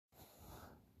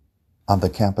On the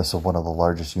campus of one of the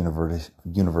largest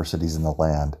universities in the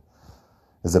land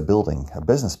is a building, a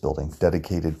business building,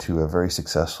 dedicated to a very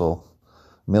successful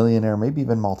millionaire, maybe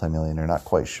even multimillionaire, not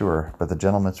quite sure, but the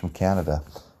gentleman's from Canada.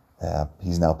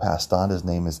 He's now passed on. His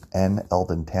name is N.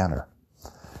 Eldon Tanner.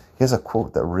 He has a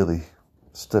quote that really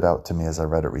stood out to me as I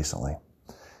read it recently.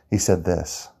 He said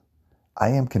this: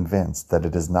 "I am convinced that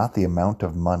it is not the amount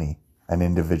of money an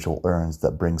individual earns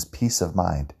that brings peace of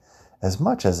mind as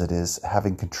much as it is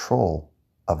having control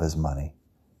of his money."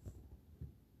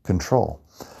 Control.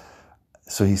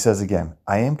 So he says again,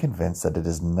 I am convinced that it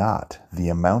is not the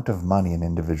amount of money an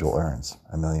individual earns,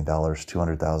 $1 million,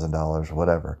 $200,000,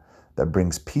 whatever, that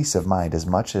brings peace of mind as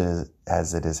much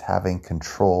as it is having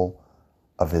control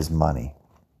of his money.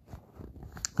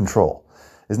 Control.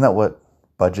 Isn't that what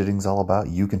budgeting's all about?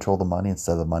 You control the money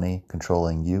instead of the money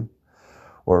controlling you?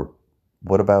 Or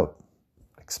what about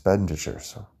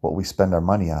expenditures? What we spend our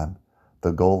money on,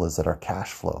 the goal is that our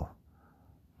cash flow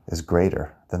is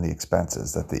greater than the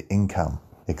expenses, that the income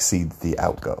exceeds the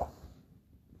outgo.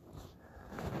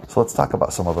 So let's talk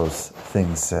about some of those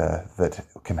things that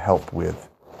can help with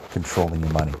controlling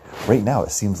your money. Right now,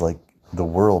 it seems like the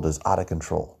world is out of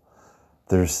control.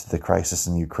 There's the crisis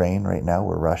in Ukraine right now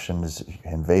where Russia is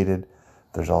invaded.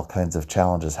 There's all kinds of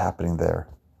challenges happening there.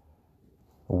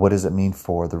 What does it mean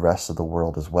for the rest of the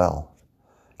world as well?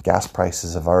 Gas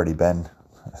prices have already been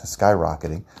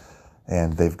skyrocketing,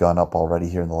 and they've gone up already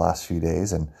here in the last few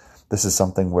days. And this is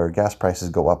something where gas prices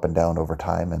go up and down over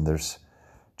time, and there's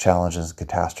challenges,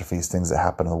 catastrophes, things that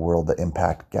happen in the world that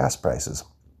impact gas prices.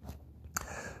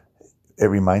 It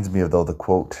reminds me of, though, the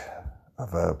quote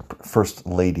of a first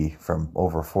lady from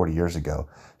over 40 years ago.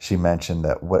 She mentioned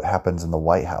that what happens in the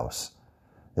White House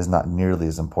is not nearly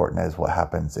as important as what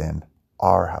happens in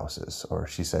our houses, or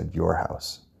she said your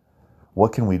house.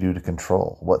 What can we do to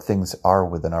control? What things are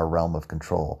within our realm of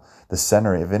control? The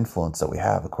center of influence that we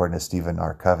have, according to Stephen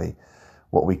R. Covey,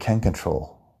 what we can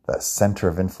control, that center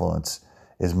of influence,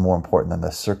 is more important than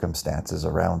the circumstances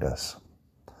around us.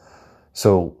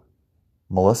 So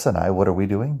Melissa and I, what are we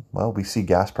doing? Well, we see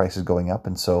gas prices going up,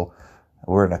 and so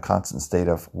we're in a constant state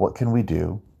of what can we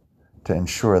do to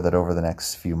ensure that over the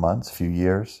next few months, few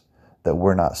years, that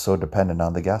we're not so dependent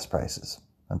on the gas prices.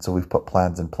 And so we've put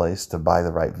plans in place to buy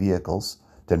the right vehicles,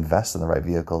 to invest in the right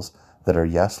vehicles that are,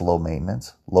 yes, low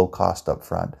maintenance, low cost up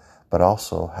front, but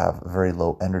also have very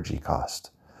low energy cost,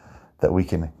 that we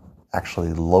can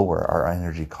actually lower our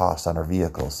energy costs on our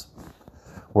vehicles.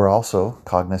 We're also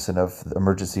cognizant of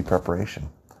emergency preparation.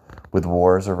 With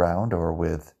wars around or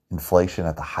with inflation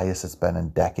at the highest it's been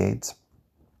in decades,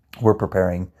 we're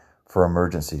preparing for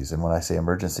emergencies. And when I say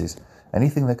emergencies,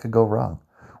 anything that could go wrong.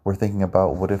 We're thinking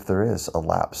about what if there is a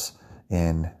lapse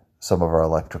in some of our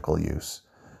electrical use,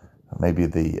 maybe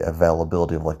the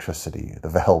availability of electricity, the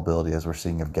availability, as we're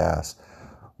seeing, of gas.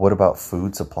 What about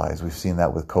food supplies? We've seen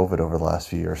that with COVID over the last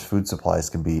few years. Food supplies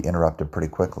can be interrupted pretty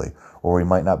quickly, or we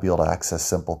might not be able to access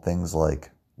simple things like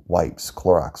wipes,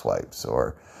 Clorox wipes,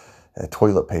 or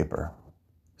toilet paper.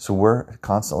 So we're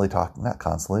constantly talking, not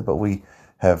constantly, but we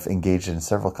have engaged in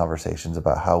several conversations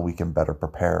about how we can better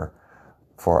prepare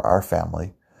for our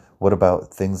family. What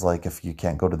about things like if you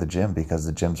can't go to the gym because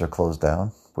the gyms are closed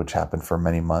down, which happened for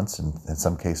many months and in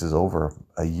some cases over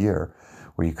a year,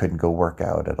 where you couldn't go work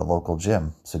out at a local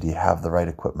gym. So do you have the right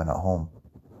equipment at home?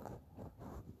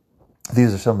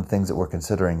 These are some of the things that we're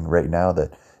considering right now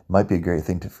that might be a great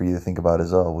thing for you to think about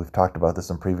as well. We've talked about this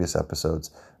in previous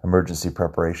episodes, emergency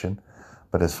preparation.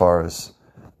 But as far as,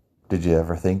 did you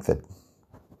ever think that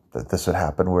this would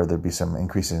happen, where there'd be some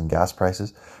increases in gas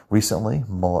prices? Recently,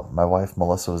 my wife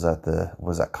Melissa was at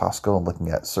Costco and looking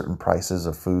at certain prices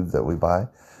of food that we buy,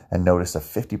 and noticed a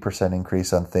 50%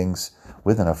 increase on things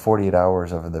within 48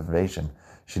 hours of the invasion.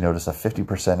 She noticed a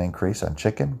 50% increase on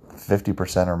chicken,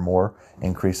 50% or more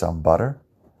increase on butter.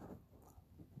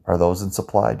 Are those in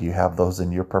supply? Do you have those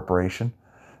in your preparation,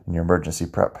 in your emergency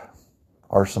prep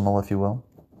arsenal, if you will?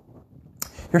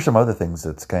 Here's some other things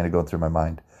that's kind of going through my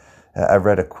mind. I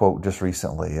read a quote just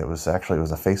recently. It was a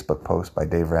Facebook post by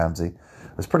Dave Ramsey.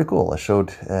 It was pretty cool. It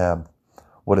showed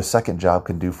what a second job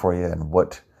can do for you, and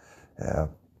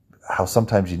how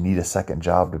sometimes you need a second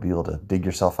job to be able to dig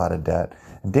yourself out of debt.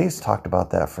 And Dave's talked about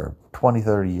that for 20,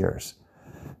 30 years.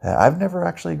 I've never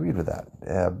actually agreed with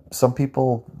that. Some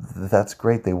people, that's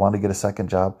great. They want to get a second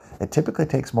job. It typically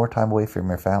takes more time away from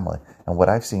your family. And what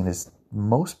I've seen is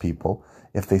most people,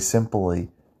 if they simply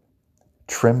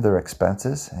trim their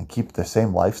expenses and keep the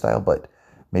same lifestyle, but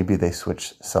maybe they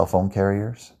switch cell phone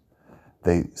carriers,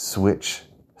 they switch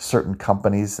certain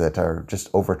companies that are just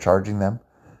overcharging them.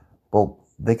 Well,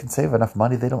 they can save enough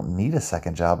money. They don't need a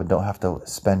second job and don't have to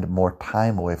spend more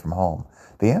time away from home.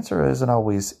 The answer isn't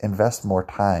always invest more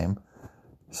time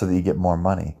so that you get more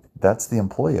money. That's the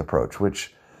employee approach,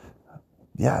 which,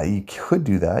 yeah, you could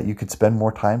do that. You could spend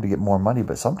more time to get more money,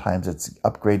 but sometimes it's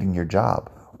upgrading your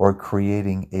job or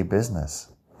creating a business.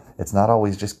 It's not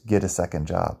always just get a second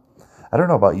job. I don't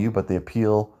know about you, but the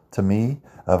appeal to me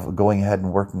of going ahead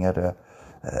and working at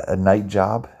a night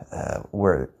job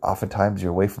where oftentimes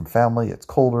you're away from family, it's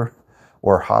colder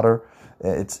or hotter,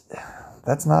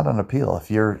 that's not an appeal. If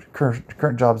your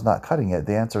current job's not cutting it,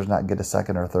 the answer is not get a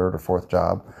second or third or fourth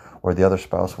job, or the other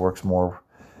spouse works more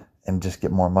and just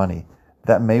get more money.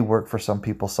 That may work for some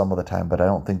people some of the time, but I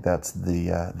don't think that's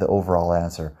the overall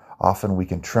answer. Often we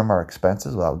can trim our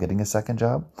expenses without getting a second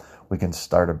job. We can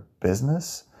start a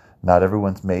business. Not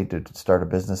everyone's made to start a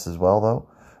business as well, though,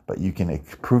 but you can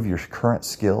improve your current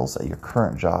skills at your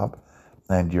current job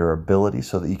and your ability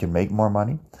so that you can make more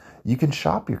money. You can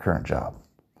shop your current job.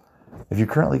 If you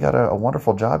currently got a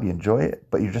wonderful job, you enjoy it,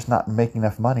 but you're just not making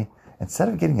enough money, instead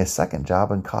of getting a second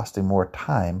job and costing more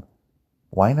time,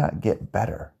 why not get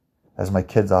better? As my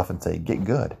kids often say, get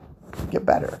good, get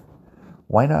better.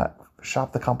 Why not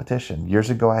shop the competition? Years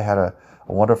ago, I had a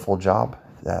wonderful job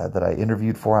that I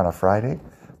interviewed for on a Friday,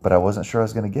 but I wasn't sure I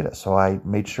was going to get it. So I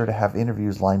made sure to have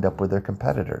interviews lined up with their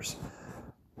competitors.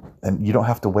 And you don't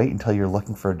have to wait until you're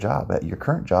looking for a job. At your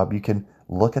current job, you can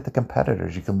look at the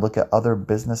competitors. You can look at other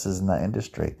businesses in that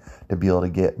industry to be able to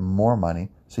get more money.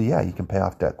 So yeah, you can pay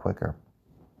off debt quicker.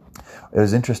 It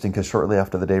was interesting because shortly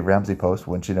after the Dave Ramsey post,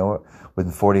 wouldn't you know it,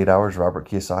 within 48 hours, Robert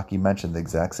Kiyosaki mentioned the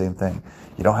exact same thing.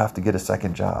 You don't have to get a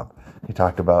second job. He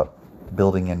talked about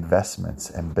building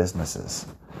investments and businesses.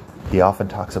 He often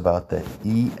talks about the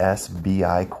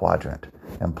ESBI quadrant: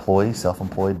 employee,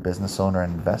 self-employed, business owner,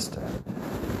 and investor.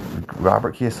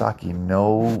 Robert Kiyosaki,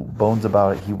 no bones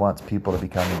about it, he wants people to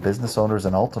become business owners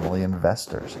and ultimately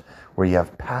investors, where you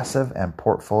have passive and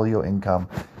portfolio income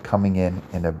coming in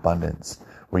abundance,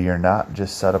 where you're not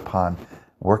just set upon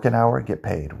work an hour, get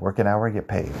paid, work an hour, get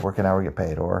paid, work an hour, get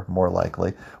paid, or more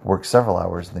likely, work several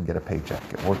hours and then get a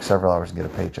paycheck, work several hours and get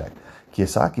a paycheck.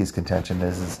 Kiyosaki's contention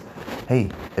is hey,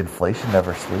 inflation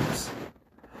never sleeps.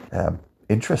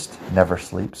 Interest never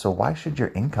sleeps. So why should your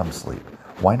income sleep?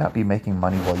 Why not be making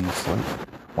money while you sleep?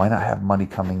 Why not have money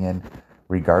coming in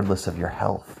regardless of your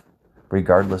health,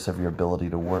 regardless of your ability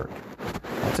to work?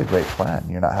 That's a great plan.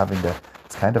 You're not having to,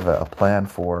 it's kind of a plan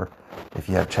for if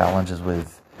you have challenges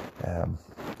with,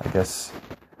 I guess,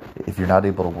 if you're not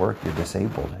able to work, you're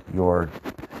disabled.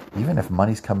 Even if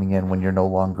money's coming in when you're no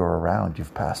longer around,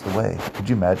 you've passed away. Could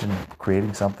you imagine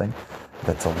creating something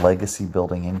that's a legacy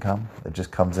building income that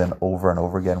just comes in over and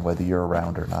over again, whether you're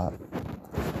around or not?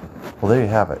 Well, there you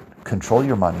have it. Control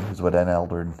your money is what N.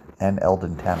 Eldon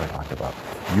Tanner talked about.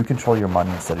 You control your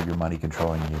money instead of your money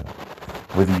controlling you.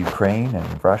 With Ukraine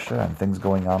and Russia and things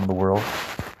going on in the world,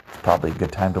 it's probably a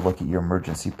good time to look at your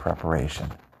emergency preparation.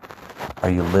 Are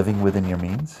you living within your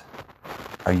means?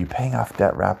 Are you paying off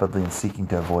debt rapidly and seeking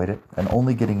to avoid it, and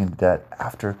only getting into debt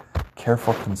after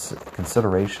careful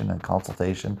consideration and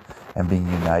consultation and being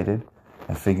united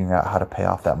and figuring out how to pay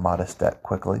off that modest debt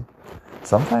quickly?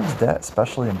 Sometimes debt,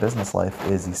 especially in business life,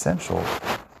 is essential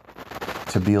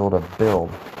to be able to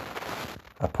build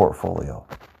a portfolio.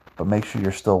 But make sure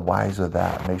you're still wise with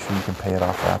that. Make sure you can pay it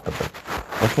off rapidly.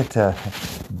 Look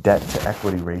at debt to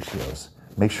equity ratios.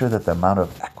 Make sure that the amount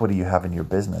of equity you have in your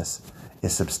business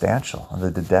is substantial and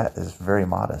that the debt is very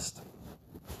modest.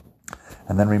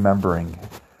 And then remembering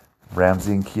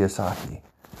Ramsey and Kiyosaki.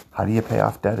 How do you pay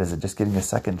off debt? Is it just getting a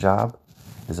second job?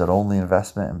 Is it only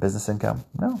investment and business income?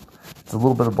 No. It's a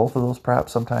little bit of both of those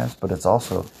perhaps sometimes, but it's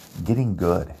also getting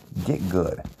good. Get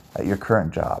good at your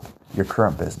current job, your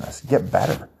current business. Get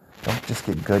better. Don't just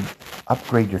get good.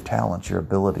 Upgrade your talents, your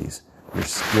abilities, your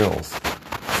skills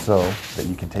so that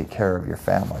you can take care of your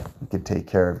family. You can take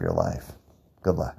care of your life. Good luck.